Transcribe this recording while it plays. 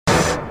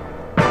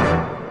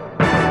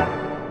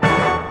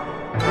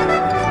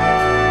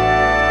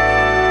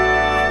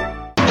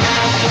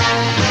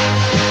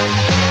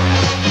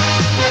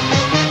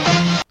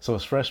So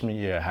it's freshman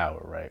year at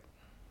Howard, right?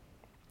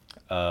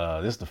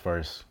 This is the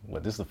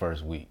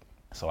first week.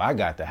 So I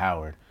got to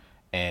Howard,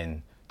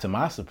 and to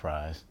my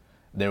surprise,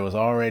 there was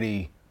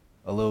already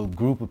a little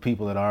group of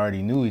people that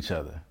already knew each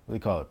other. What do they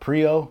call it,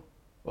 Prio?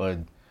 Or I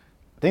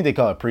think they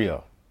call it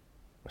Prio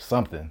or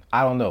something.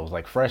 I don't know. It was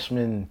like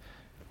freshmen,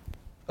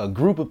 a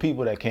group of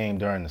people that came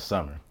during the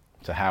summer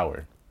to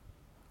Howard.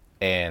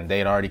 And they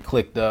had already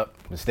clicked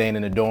up, been staying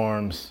in the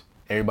dorms.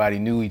 Everybody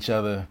knew each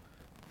other.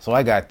 So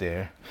I got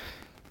there.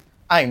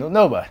 I ain't know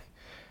nobody.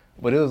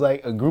 But it was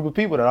like a group of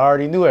people that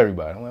already knew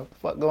everybody. I'm like, what the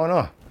fuck going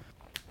on?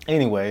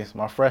 Anyways,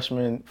 my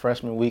freshman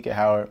week at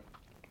Howard,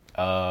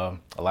 a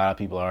lot of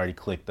people already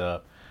clicked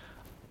up.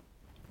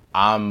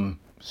 I'm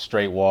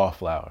straight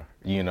wallflower,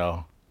 you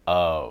know.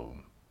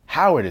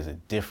 Howard is a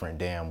different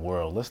damn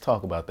world. Let's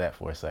talk about that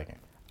for a second.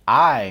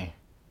 I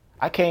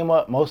came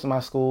up, most of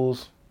my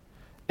schools,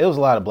 it was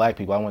a lot of black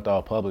people. I went to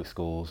all public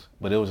schools,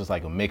 but it was just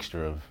like a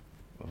mixture of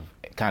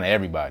kind of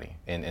everybody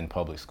in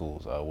public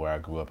schools where I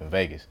grew up in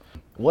Vegas.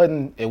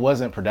 It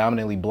wasn't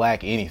predominantly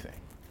black anything,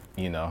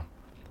 you know.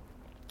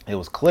 It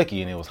was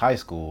cliquey and it was high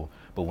school.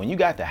 But when you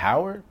got to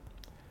Howard,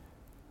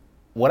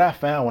 what I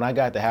found when I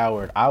got to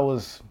Howard, I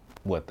was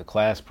the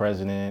class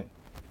president,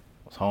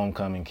 was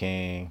homecoming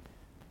king,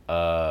 did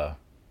a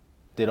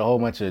whole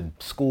bunch of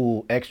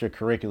school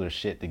extracurricular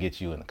shit to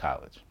get you into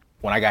college.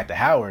 When I got to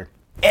Howard,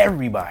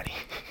 everybody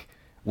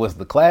was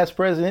the class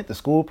president, the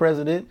school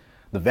president,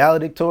 the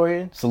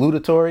valedictorian,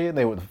 salutatorian.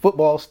 They were the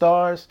football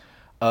stars,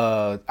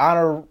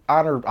 honor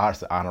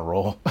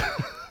roll,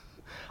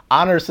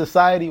 honor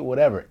society,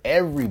 whatever.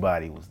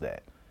 Everybody was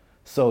that.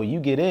 So you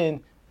get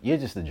in, you're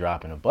just a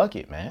drop in a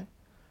bucket, man.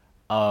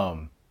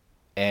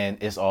 And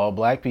it's all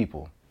black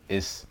people.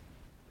 It's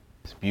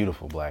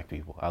beautiful black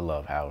people. I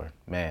love Howard,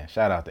 man.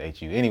 Shout out to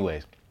HU.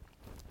 Anyways,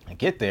 I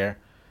get there.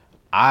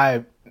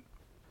 I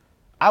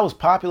was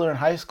popular in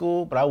high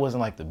school, but I wasn't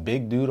like the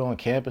big dude on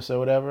campus or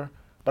whatever.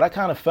 But I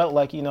kind of felt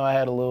like, you know, I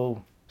had a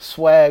little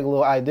swag, a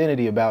little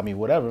identity about me,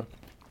 whatever.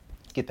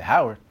 Get to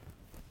Howard,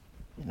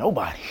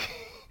 nobody.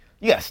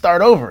 You got to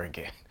start over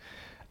again.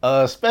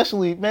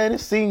 Especially, man,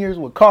 it's seniors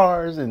with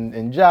cars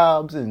and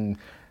jobs and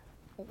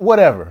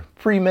whatever,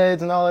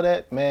 pre-meds and all of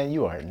that. Man,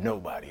 you are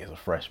nobody as a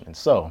freshman.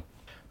 So,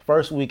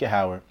 first week at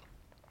Howard,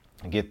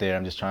 I get there,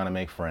 I'm just trying to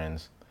make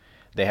friends.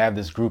 They have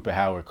this group at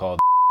Howard called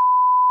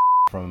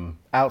from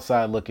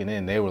outside looking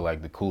in, they were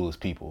like the coolest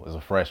people as a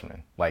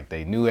freshman. Like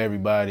they knew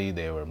everybody,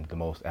 they were the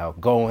most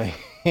outgoing.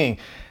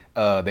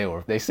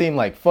 They seemed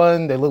like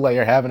fun, they looked like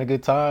they're having a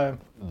good time.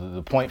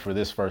 The point for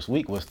this first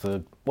week was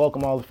to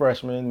welcome all the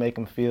freshmen, make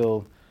them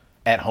feel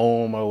at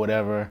home or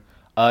whatever.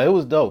 It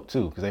was dope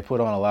too, because they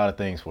put on a lot of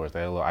things for us. They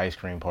had a little ice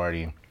cream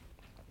party,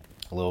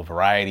 a little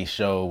variety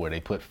show where they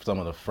put some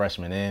of the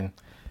freshmen in.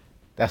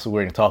 That's what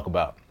we're gonna talk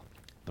about,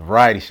 the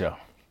variety show.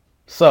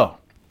 So,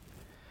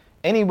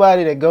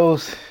 anybody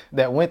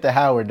that went to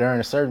Howard during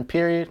a certain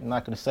period, I'm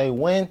not gonna say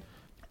when,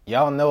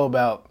 y'all know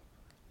about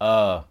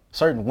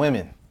certain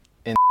women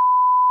in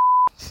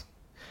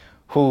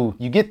who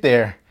you get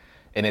there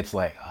and it's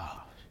like,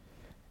 oh,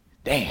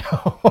 damn,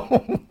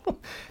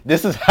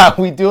 this is how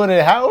we doing it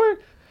at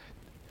Howard?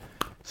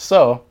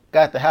 So,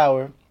 got to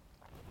Howard,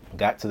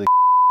 got to the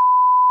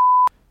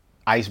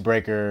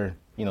icebreaker,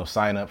 you know,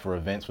 sign up for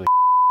events with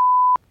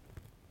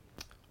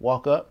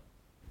walk up.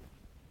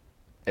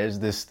 There's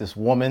this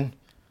woman,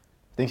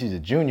 I think she's a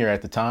junior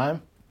at the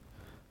time.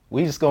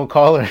 We gonna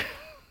call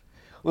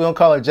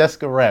her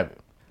Jessica Rabbit.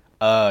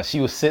 She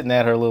was sitting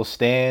at her little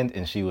stand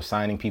and she was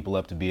signing people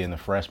up to be in the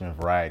freshman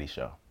variety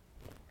show.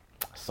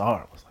 I saw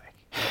her, I was like,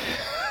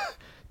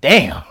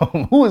 damn,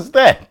 who is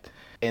that?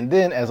 And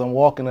then as I'm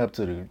walking up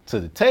to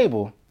the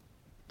table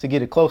to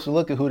get a closer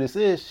look at who this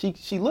is,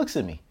 she looks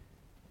at me.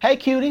 Hey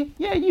cutie,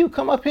 yeah, you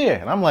come up here.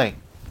 And I'm like,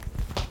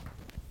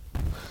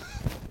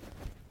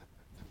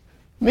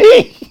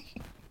 me?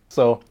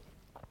 So,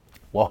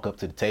 walk up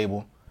to the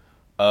table.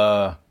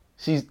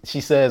 She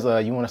says,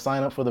 you want to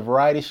sign up for the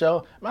variety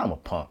show? Man, I'm a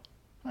punk.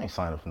 I ain't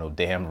signing up for no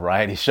damn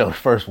variety show the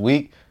first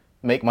week.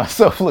 Make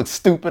myself look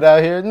stupid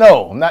out here.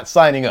 No, I'm not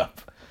signing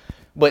up.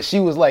 But she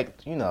was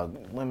like, you know,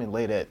 women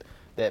lay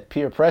that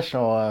peer pressure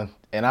on.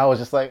 And I was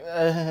just like,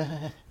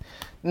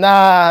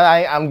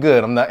 nah, I'm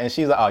good. I'm not. And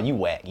she's like, oh, you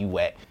whack.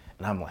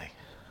 And I'm like,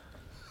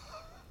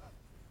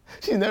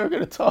 she's never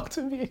going to talk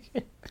to me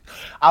again.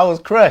 I was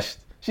crushed.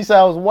 She said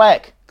I was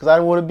whack because I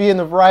didn't want to be in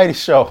the variety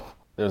show.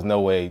 There's no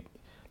way.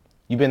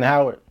 You been to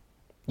Howard?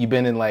 You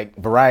been in like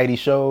variety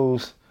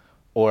shows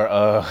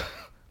or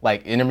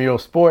like intramural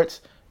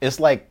sports? It's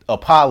like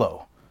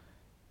Apollo.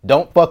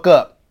 Don't fuck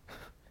up.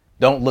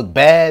 Don't look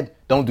bad.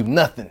 Don't do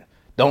nothing.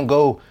 Don't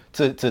go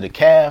to the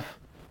calf,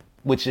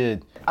 which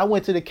I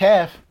went to the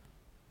calf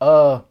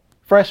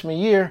freshman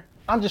year.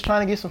 I'm just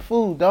trying to get some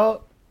food,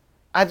 dog.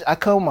 I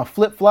come with my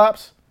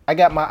flip-flops. I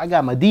got my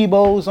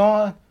Debos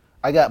on.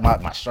 I got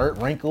my shirt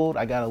wrinkled.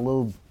 I got a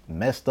little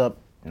messed up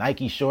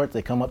Nike shorts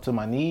that come up to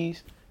my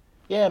knees.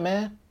 Yeah,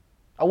 man.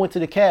 I went to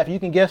the calf.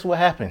 You can guess what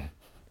happened.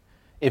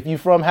 If you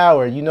from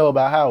Howard, you know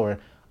about Howard.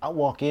 I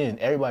walk in,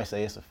 everybody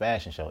say it's a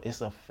fashion show.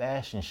 It's a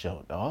fashion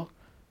show, dog.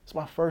 It's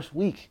my first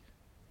week.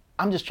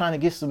 I'm just trying to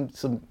get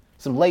some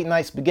late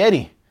night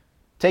spaghetti.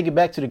 Take it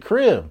back to the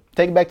crib.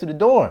 Take it back to the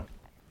dorm.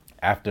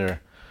 After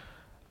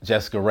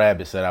Jessica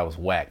Rabbit said I was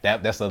whack.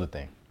 That's the other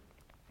thing.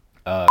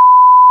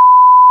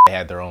 They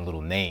had their own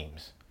little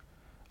names.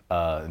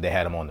 They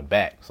had them on the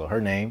back. So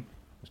her name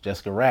was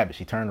Jessica Rabbit.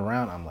 She turned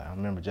around. I'm like, I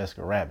remember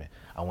Jessica Rabbit.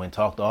 I went and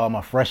talked to all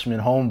my freshman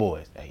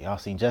homeboys. Hey, y'all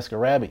seen Jessica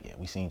Rabbit? Yeah,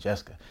 we seen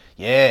Jessica.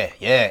 Yeah.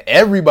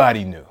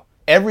 Everybody knew.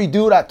 Every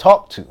dude I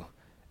talked to.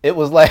 It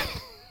was like,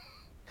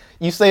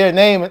 you say her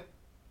name.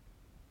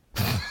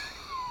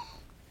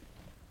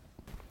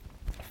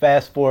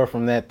 Fast forward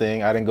from that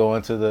thing. I didn't go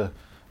into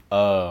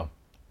the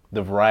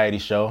variety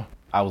show.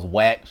 I was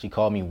whack. She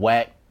called me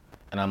whack.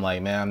 And I'm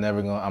like, man,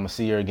 I'm gonna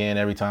see her again.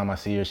 Every time I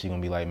see her, she's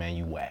gonna be like, man,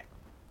 you whack.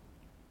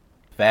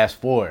 Fast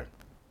forward,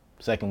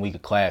 second week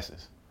of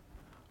classes.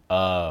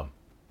 I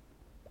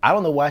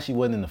don't know why she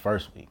wasn't in the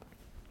first week,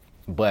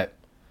 but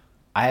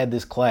I had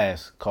this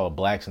class called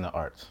Blacks in the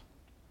Arts.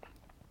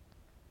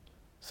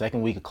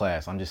 Second week of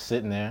class, I'm just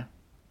sitting there,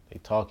 they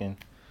talking,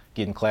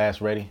 getting class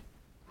ready.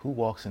 Who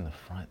walks in the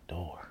front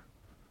door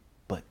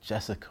but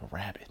Jessica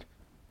Rabbit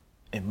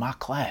in my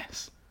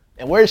class?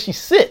 And where does she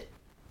sit?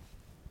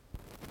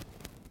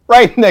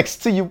 Right next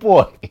to your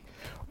boy.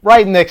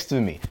 Right next to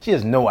me. She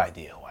has no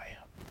idea who I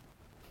am.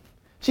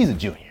 She's a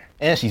junior,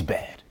 and she's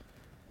bad.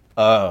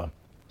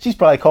 She's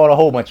probably called a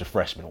whole bunch of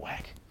freshmen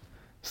whack.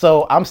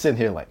 So I'm sitting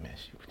here like, man,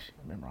 she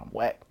remember I'm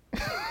whack.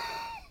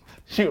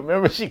 She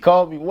remember she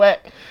called me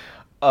whack.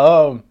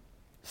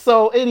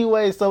 So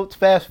anyway, so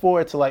fast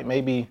forward to like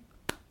maybe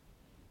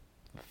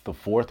the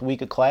fourth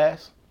week of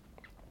class.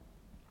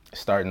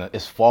 It's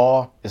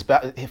fall.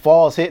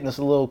 Fall is hitting. It's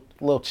a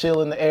little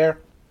chill in the air.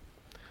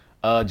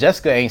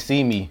 Jessica ain't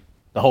seen me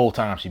the whole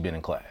time she been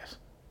in class.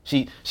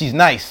 She's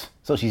nice,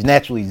 so she's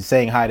naturally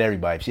saying hi to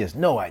everybody. She has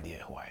no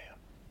idea who I am.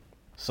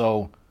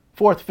 So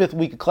fourth, fifth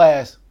week of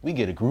class, we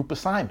get a group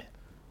assignment.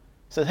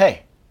 It says,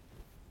 hey,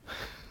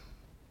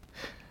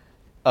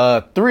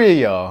 3 of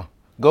y'all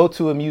go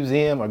to a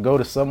museum or go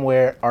to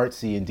somewhere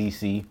artsy in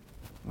DC,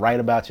 write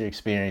about your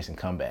experience and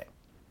come back.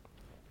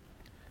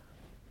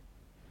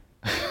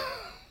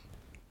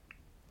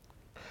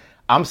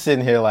 I'm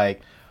sitting here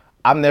like,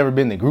 I've never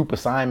been the group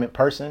assignment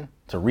person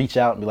to reach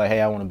out and be like,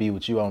 hey, I want to be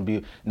with you. I want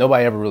to be.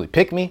 Nobody ever really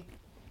picked me.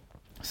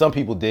 Some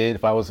people did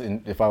if I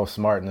was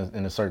smart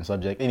in a certain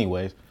subject.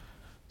 Anyways,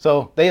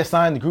 so they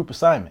assigned the group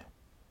assignment.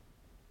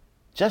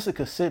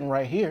 Jessica sitting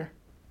right here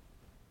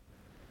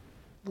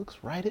looks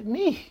right at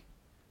me.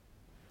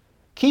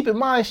 Keep in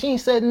mind, she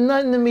ain't said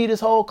nothing to me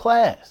this whole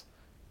class.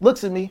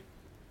 Looks at me.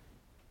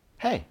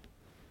 Hey,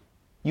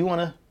 you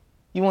wanna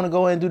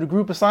go ahead and do the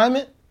group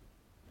assignment?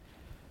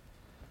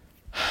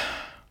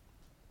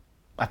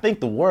 I think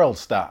the world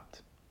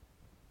stopped.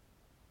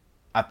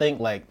 I think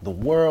like the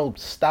world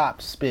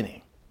stopped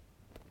spinning.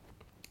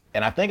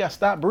 And I think I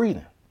stopped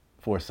breathing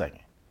for a second.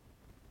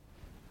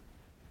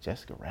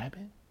 Jessica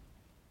Rabbit,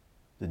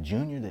 the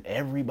junior that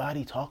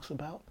everybody talks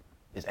about,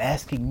 is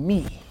asking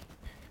me.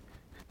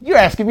 You're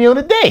asking me on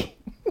a date.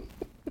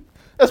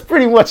 That's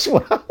pretty much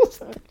what I was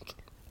thinking.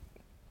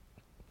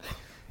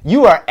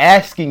 You are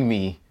asking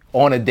me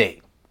on a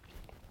date.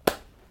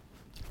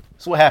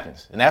 So what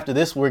happens? And after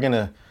this, we're going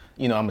to,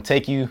 I'm going to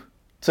take you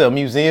to a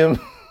museum.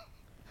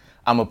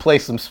 I'm going to play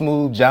some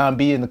smooth John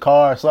B in the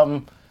car or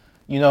something,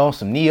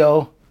 some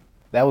Neo.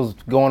 That was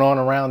going on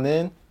around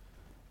then.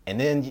 And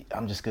then you're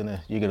going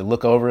to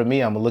look over at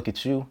me. I'm going to look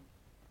at you.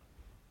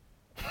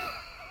 That's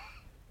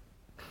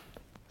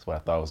what I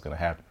thought was going to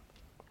happen.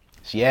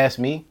 She asked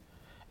me,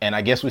 and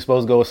I guess we're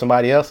supposed to go with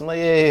somebody else. I'm like,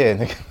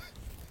 yeah.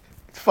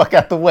 Fuck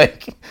out the way.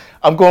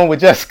 I'm going with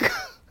Jessica.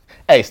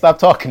 Hey, stop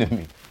talking to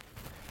me.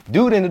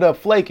 Dude ended up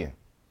flaking.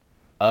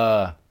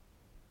 Did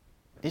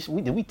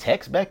we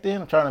text back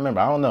then? I'm trying to remember.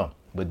 I don't know.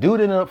 But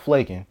dude ended up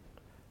flaking,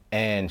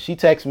 and she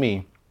texts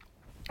me.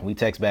 We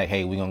text back,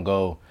 hey, we're going to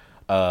go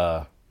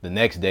the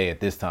next day at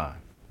this time.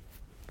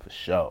 For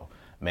sure.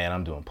 Man,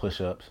 I'm doing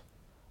push-ups.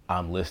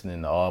 I'm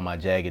listening to all my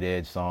Jagged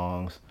Edge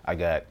songs. I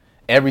got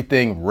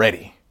everything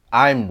ready.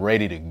 I'm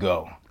ready to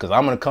go. Because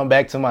I'm going to come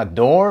back to my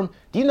dorm.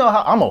 Do you know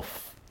how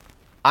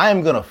I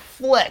am going to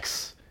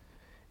flex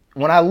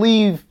when I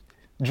leave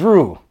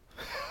Drew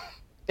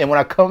and when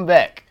I come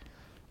back.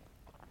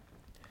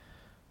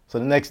 So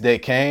the next day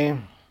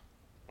came.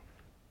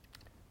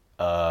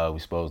 We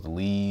supposed to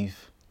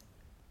leave.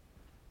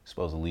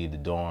 Supposed to leave the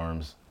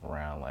dorms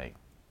around like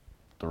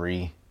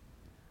 3.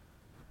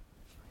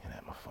 Looking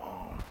at my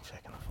phone,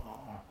 checking the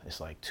phone.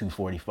 It's like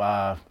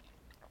 2:45.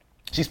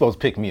 She's supposed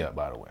to pick me up,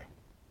 by the way.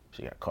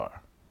 She got a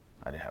car.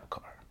 I didn't have a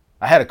car.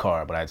 I had a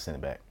car, but I had to send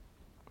it back.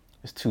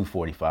 It's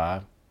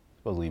 2:45.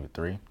 Supposed to leave at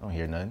 3. Don't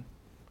hear nothing.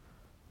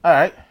 All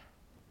right.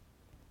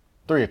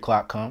 3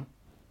 o'clock come.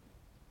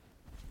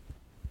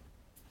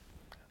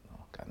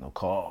 Got no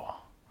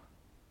call.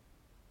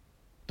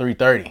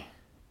 3:30.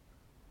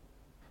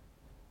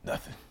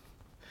 Nothing.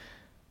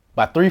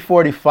 By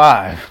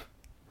 3:45,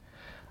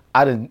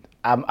 I'm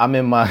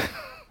in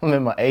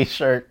my A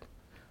shirt,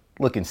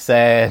 looking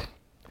sad,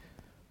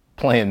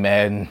 playing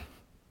Madden.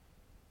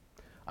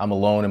 I'm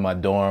alone in my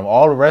dorm.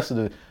 All the rest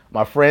of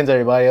my friends,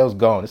 everybody else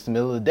gone. It's the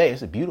middle of the day.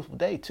 It's a beautiful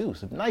day too.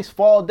 It's a nice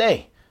fall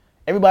day.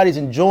 Everybody's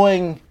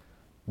enjoying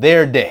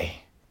their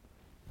day.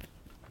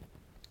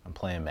 I'm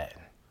playing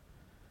Madden.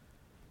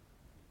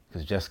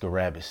 Because Jessica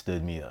Rabbit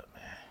stood me up,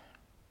 man.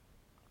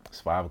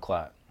 It's 5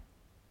 o'clock.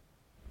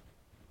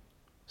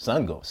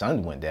 Sun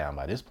went down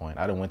by this point.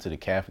 I done went to the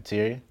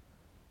cafeteria.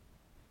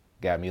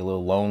 Got me a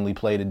little lonely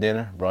plate of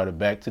dinner. Brought it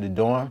back to the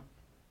dorm.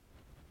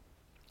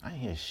 I ain't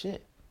hear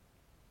shit.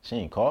 She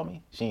ain't called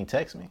me. She ain't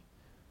text me.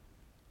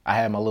 I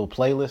had my little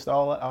playlist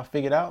all I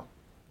figured out.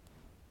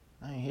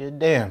 I ain't hear a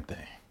damn thing.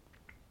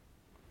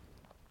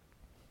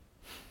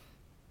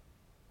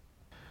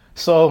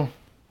 So,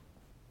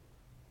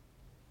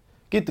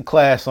 get to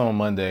class on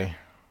Monday.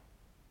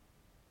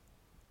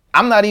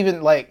 I'm not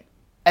even like,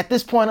 at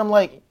this point, I'm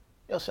like,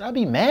 yo, should I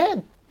be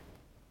mad?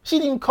 She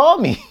didn't even call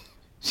me.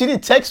 She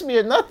didn't text me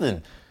or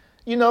nothing.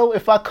 You know,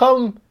 if I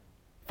come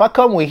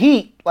with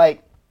heat,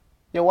 like,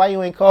 yo, why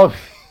you ain't call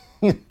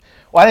me?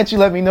 Why didn't you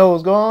let me know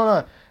what's going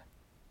on?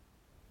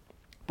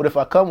 But if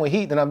I come with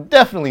heat, then I'm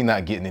definitely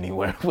not getting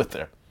anywhere with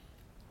her.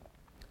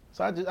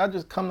 So I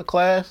just come to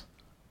class.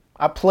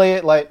 I play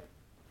it like,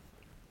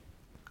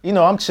 you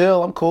know, I'm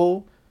chill, I'm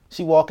cool.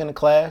 She walk into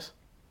class.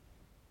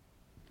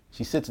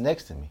 She sits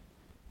next to me.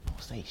 I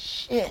don't say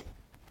shit.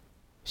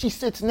 She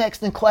sits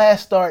next and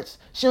class starts.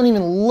 She don't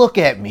even look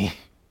at me.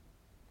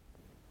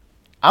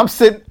 I'm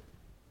sitting.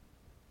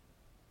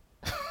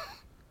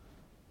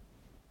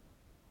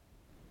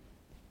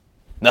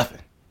 Nothing.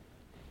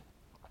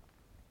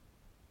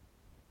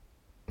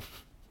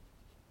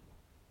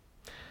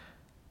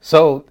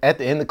 So at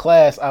the end of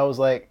class, I was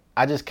like,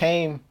 I just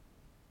came.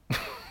 I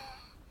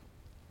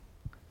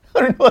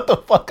don't know what the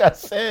fuck I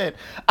said.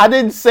 I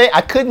didn't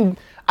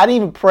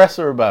even press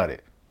her about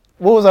it.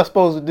 What was I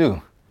supposed to do?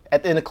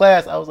 At the end of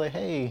class, I was like,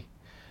 hey,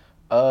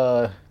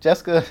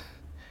 Jessica,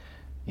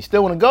 you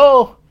still want to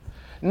go?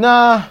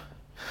 Nah,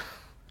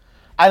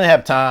 I didn't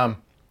have time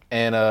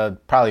and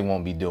probably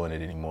won't be doing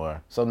it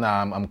anymore. So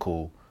nah, I'm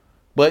cool.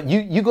 But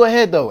you go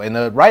ahead though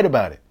and write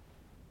about it.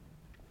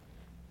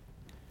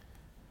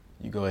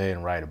 You go ahead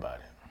and write about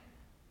it.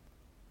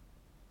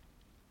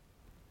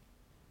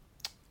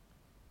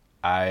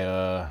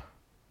 I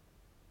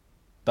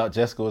thought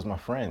Jessica was my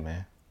friend,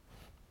 man.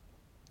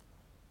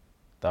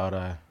 Thought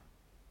I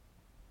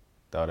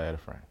had a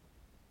friend.